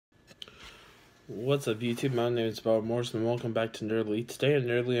What's up, YouTube? My name is Bob Morrison, and welcome back to Nerdly. Today on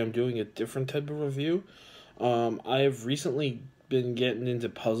Nerdly, I'm doing a different type of review. I have recently been getting into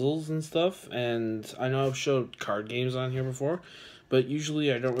puzzles and stuff, and I know I've showed card games on here before, but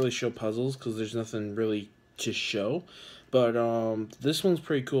usually I don't really show puzzles because there's nothing really to show. But this one's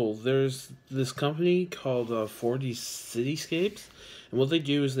pretty cool. There's this company called 4D Cityscapes, and what they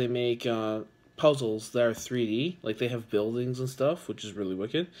do is they make puzzles that are 3D, like they have buildings and stuff, which is really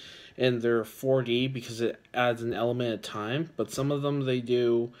wicked. And they're 4D because it adds an element of time, but some of them they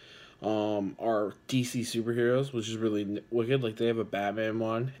do are DC superheroes, which is really wicked. Like they have a Batman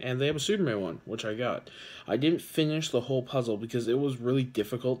one and they have a Superman one, which I got. I didn't finish the whole puzzle because it was really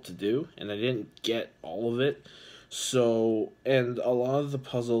difficult to do and I didn't get all of it. So, and a lot of the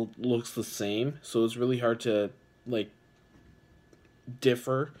puzzle looks the same, so it's really hard to like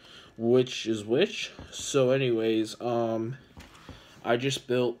differ which is which. So anyways, I just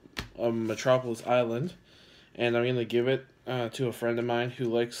built a Metropolis Island, and I'm gonna give it to a friend of mine who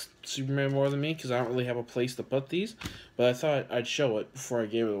likes Superman more than me, because I don't really have a place to put these, but I thought I'd show it before I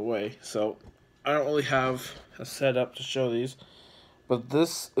gave it away. So I don't really have a setup to show these, but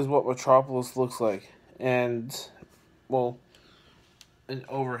this is what Metropolis looks like, and, well, an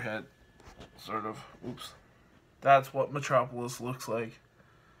overhead, sort of, oops. That's what Metropolis looks like.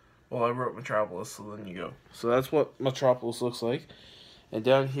 Well, I wrote Metropolis, so then you go. So that's what Metropolis looks like. And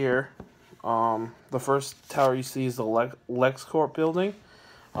down here, the first tower you see is the LexCorp building.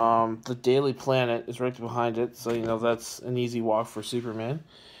 The Daily Planet is right behind it, so you know that's an easy walk for Superman.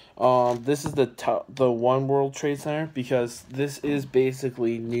 This is the One World Trade Center, because this is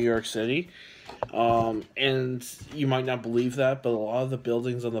basically New York City. And you might not believe that, but a lot of the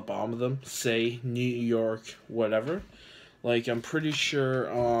buildings on the bottom of them say New York whatever. Like, I'm pretty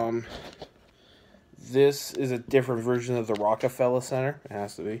sure, this is a different version of the Rockefeller Center. It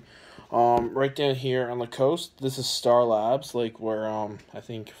has to be. Right down here on the coast, this is Star Labs, like where, I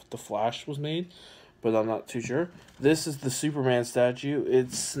think the Flash was made, but I'm not too sure. This is the Superman statue.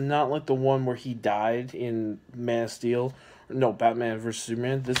 It's not like the one where he died in Man of Steel. No, Batman vs.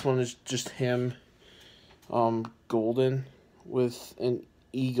 Superman. This one is just him, golden, with an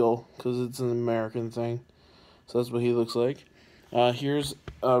eagle, because it's an American thing. So that's what he looks like. Here's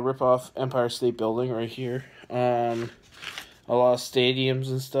a rip-off Empire State Building right here. A lot of stadiums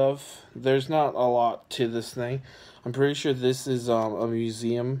and stuff. There's not a lot to this thing. I'm pretty sure this is a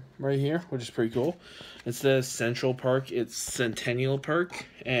museum right here, which is pretty cool. Instead of Central Park, it's Centennial Park.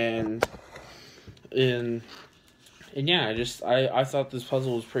 And yeah, I thought this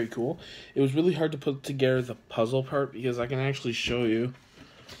puzzle was pretty cool. It was really hard to put together the puzzle part because I can actually show you.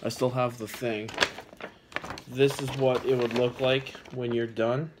 I still have the thing. This is what it would look like when you're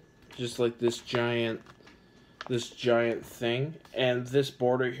done. Just like this giant thing. And this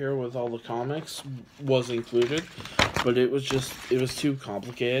border here with all the comics was included. But it was too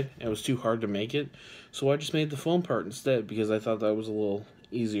complicated. And it was too hard to make it. So I just made the foam part instead, because I thought that was a little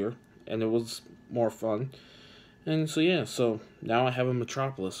easier. And it was more fun. And so yeah, so now I have a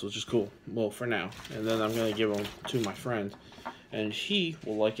Metropolis, which is cool. Well, for now. And then I'm going to give them to my friend. And he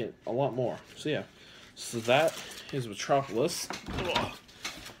will like it a lot more. So yeah. So that is Metropolis. Ugh.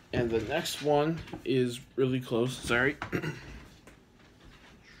 And the next one is really close. Sorry.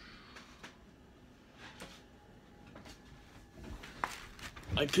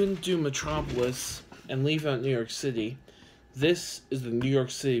 I couldn't do Metropolis and leave out New York City. This is the New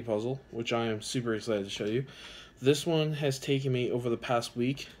York City puzzle, which I am super excited to show you. This one has taken me over the past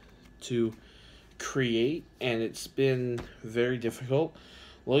week to create, and it's been very difficult.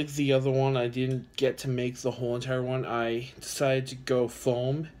 Like the other one, I didn't get to make the whole entire one. I decided to go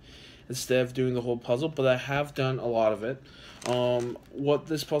foam instead of doing the whole puzzle, but I have done a lot of it. What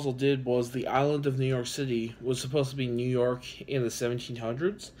this puzzle did was the island of New York City was supposed to be New York in the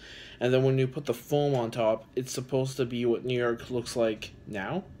 1700s, and then when you put the foam on top, it's supposed to be what New York looks like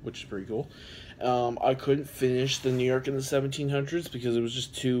now, which is pretty cool. I couldn't finish the New York in the 1700s because it was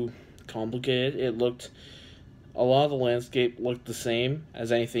just too complicated. A lot of the landscape looked the same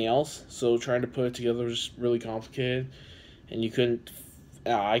as anything else, so trying to put it together was really complicated, and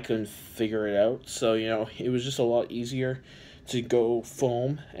I couldn't figure it out. So, you know, it was just a lot easier to go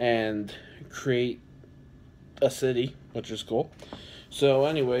foam and create a city, which is cool. So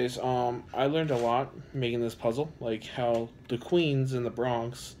anyways, I learned a lot making this puzzle, like how the Queens in the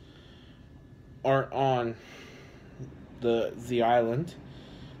Bronx aren't on the island.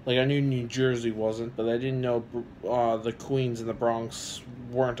 Like, I knew New Jersey wasn't, but I didn't know the Queens and the Bronx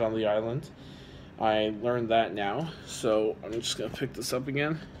weren't on the island. I learned that now, so I'm just going to pick this up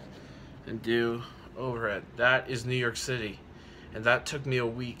again and do overhead. That is New York City, and that took me a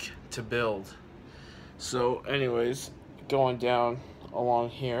week to build. So, anyways, going down along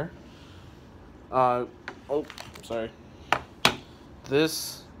here. Oh, sorry.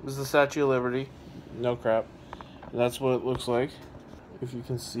 This is the Statue of Liberty. No crap. That's what it looks like. If you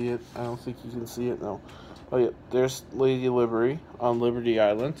can see it. I don't think you can see it, no. Oh yeah, there's Lady Liberty on Liberty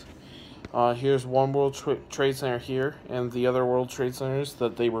Island. Here's one World Trade Center here, and the other World Trade Centers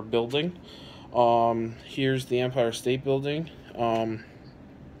that they were building. Here's the Empire State Building.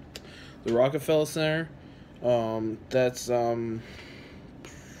 The Rockefeller Center. That's I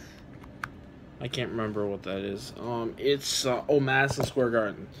can't remember what that is. It's Madison Square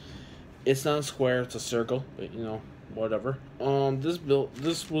Garden. It's not a square; it's a circle. But you know, whatever.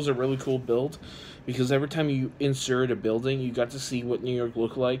 This was a really cool build because every time you insert a building, you got to see what New York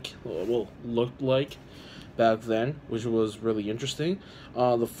looked like back then, which was really interesting.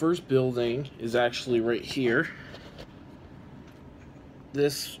 The first building is actually right here.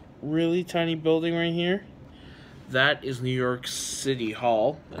 This really tiny building right here. That is New York City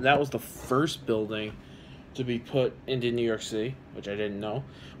Hall, and that was the first building to be put into New York City, which I didn't know.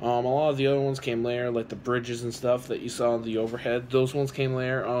 A lot of the other ones came later, like the bridges and stuff that you saw on the overhead. Those ones came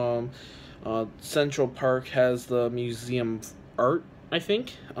later. Central Park has the Museum of Art, I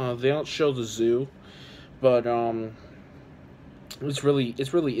think. They don't show the zoo, but it's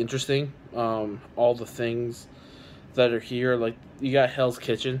really interesting. All the things that are here, like you got Hell's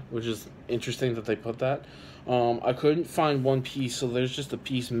Kitchen, which is interesting that they put that. I couldn't find one piece, so there's just a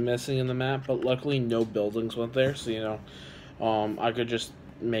piece missing in the map, but luckily no buildings went there, so you know, I could just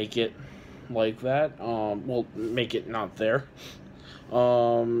make it like that. Well, make it not there.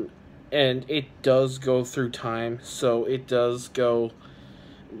 And it does go through time, so it does go,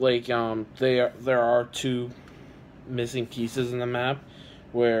 like, there are two missing pieces in the map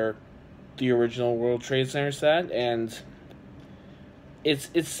where the original World Trade Center sat, and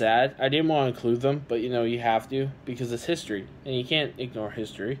it's sad. I didn't want to include them, but you know, you have to because it's history and you can't ignore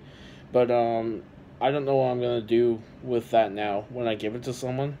history. But I don't know what I'm gonna do with that now when I give it to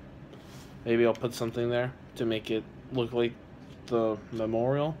someone. Maybe I'll put something there to make it look like the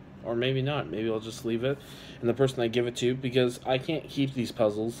memorial, or maybe not. Maybe I'll just leave it and the person I give it to, because I can't keep these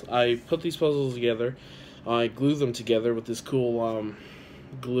puzzles. I put these puzzles together. I glue them together with this cool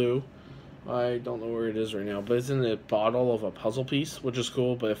glue. I don't know where it is right now, but it's in the bottle of a puzzle piece, which is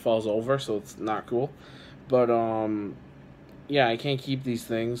cool, but it falls over, so it's not cool. But, yeah, I can't keep these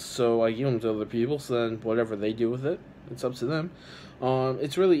things, so I give them to other people, so then whatever they do with it, it's up to them.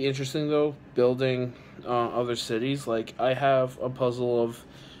 It's really interesting, though, building other cities. Like, I have a puzzle of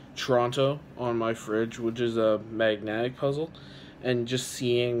Toronto on my fridge, which is a magnetic puzzle, and just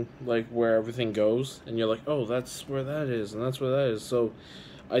seeing, like, where everything goes, and you're like, oh, that's where that is, and that's where that is, so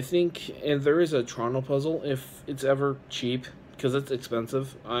I think, and there is a Toronto puzzle, if it's ever cheap, because it's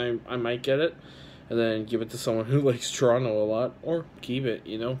expensive, I might get it, and then give it to someone who likes Toronto a lot, or keep it,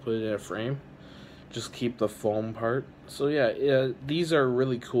 you know, put it in a frame, just keep the foam part. So yeah, these are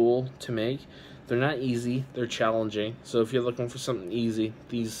really cool to make. They're not easy, they're challenging, so if you're looking for something easy,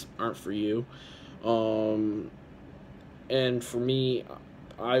 these aren't for you. And for me,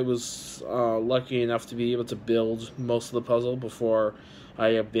 I was lucky enough to be able to build most of the puzzle before I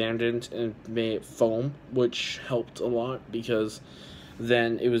abandoned and made it foam, which helped a lot because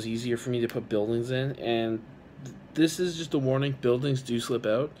then it was easier for me to put buildings in. And this is just a warning, buildings do slip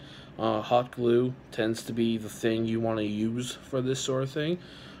out. Hot glue tends to be the thing you want to use for this sort of thing.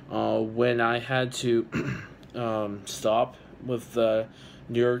 When I had to stop with New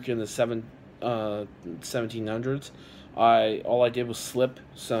York in the 1700s, all I did was slip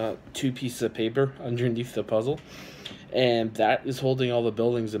two pieces of paper underneath the puzzle, and that is holding all the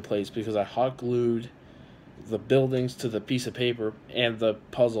buildings in place because I hot glued the buildings to the piece of paper and the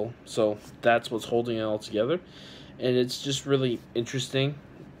puzzle, so that's what's holding it all together. And it's just really interesting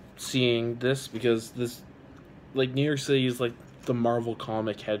seeing this because this, like, New York City is like the Marvel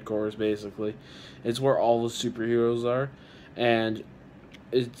comic headquarters, basically. It's where all the superheroes are, and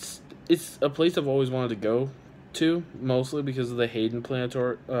it's a place I've always wanted to go to, mostly because of the Hayden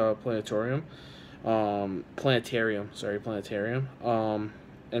planetarium, and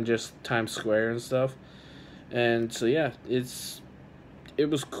just Times Square and stuff. And so yeah, it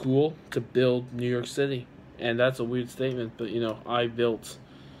was cool to build New York City, and that's a weird statement, but you know, I built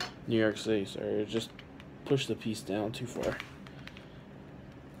New York City. Sorry, just push the piece down too far.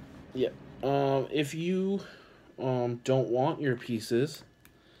 Yeah. If you don't want your pieces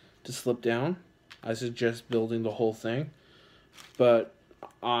to slip down, I suggest building the whole thing. But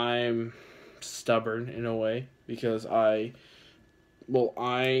I'm stubborn in a way because I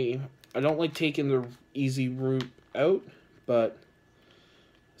don't like taking the easy route out, but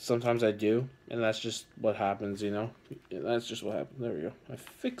sometimes I do, and that's just what happens, you know? That's just what happened. There we go. I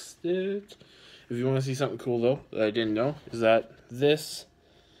fixed it. If you want to see something cool, though, that I didn't know, is that this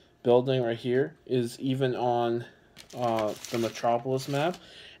building right here is even on the Metropolis map,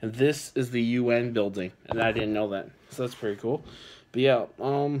 and this is the UN building, and I didn't know that, so that's pretty cool. But yeah,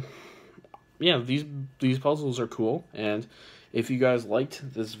 yeah, these puzzles are cool, and if you guys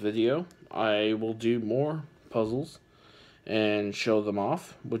liked this video, I will do more puzzles and show them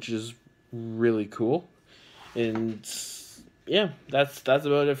off, which is really cool. And yeah, that's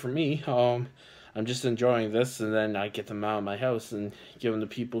about it for me. I'm just enjoying this, and then I get them out of my house and give them to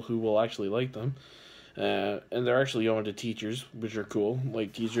people who will actually like them. And they're actually going to teachers, which are cool,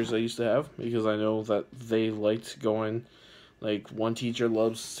 like teachers I used to have, because I know that they liked going. Like, one teacher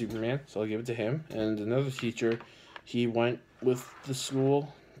loves Superman, so I'll give it to him. And another teacher, he went with the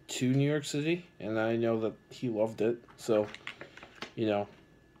school to New York City, and I know that he loved it. So, you know,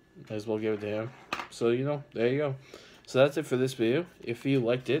 might as well give it to him. So, you know, there you go. So that's it for this video. If you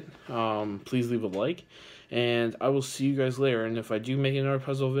liked it, please leave a like. And I will see you guys later. And if I do make another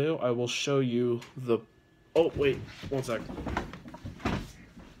puzzle video, I will show you the... Oh, wait. 1 sec.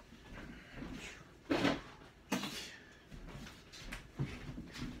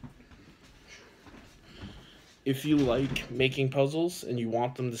 If you like making puzzles and you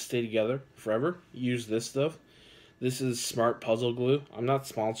want them to stay together forever, use this stuff. This is Smart Puzzle Glue. I'm not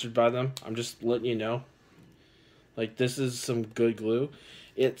sponsored by them. I'm just letting you know. Like, this is some good glue.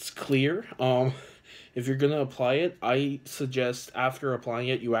 It's clear. If you're going to apply it, I suggest after applying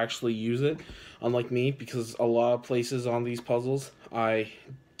it, you actually use it. Unlike me, because a lot of places on these puzzles, I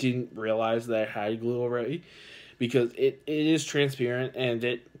didn't realize that I had glue already. Because it is transparent and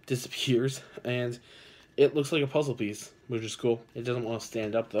it disappears. And it looks like a puzzle piece, which is cool. It doesn't want to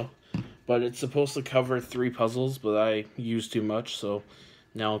stand up, though. But it's supposed to cover 3 puzzles, but I used too much, so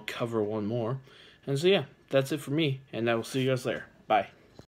now I'll cover 1 more. And so, yeah, that's it for me, and I will see you guys later. Bye.